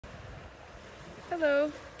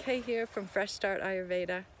Hello, Kay here from Fresh Start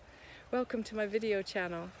Ayurveda. Welcome to my video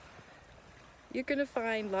channel. You're going to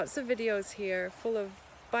find lots of videos here full of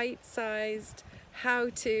bite-sized,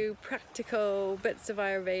 how-to, practical bits of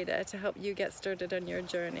Ayurveda to help you get started on your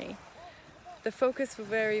journey. The focus will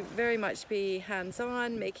very much be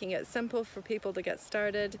hands-on, making it simple for people to get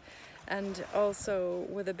started, and also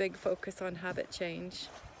with a big focus on habit change.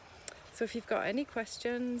 So if you've got any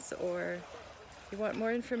questions or you want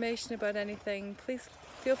more information about anything, please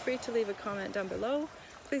feel free to leave a comment down below.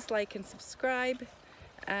 Please like and subscribe,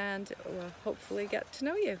 and we'll hopefully get to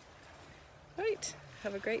know you. Right,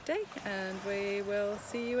 have a great day, and we will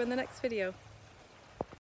see you in the next video.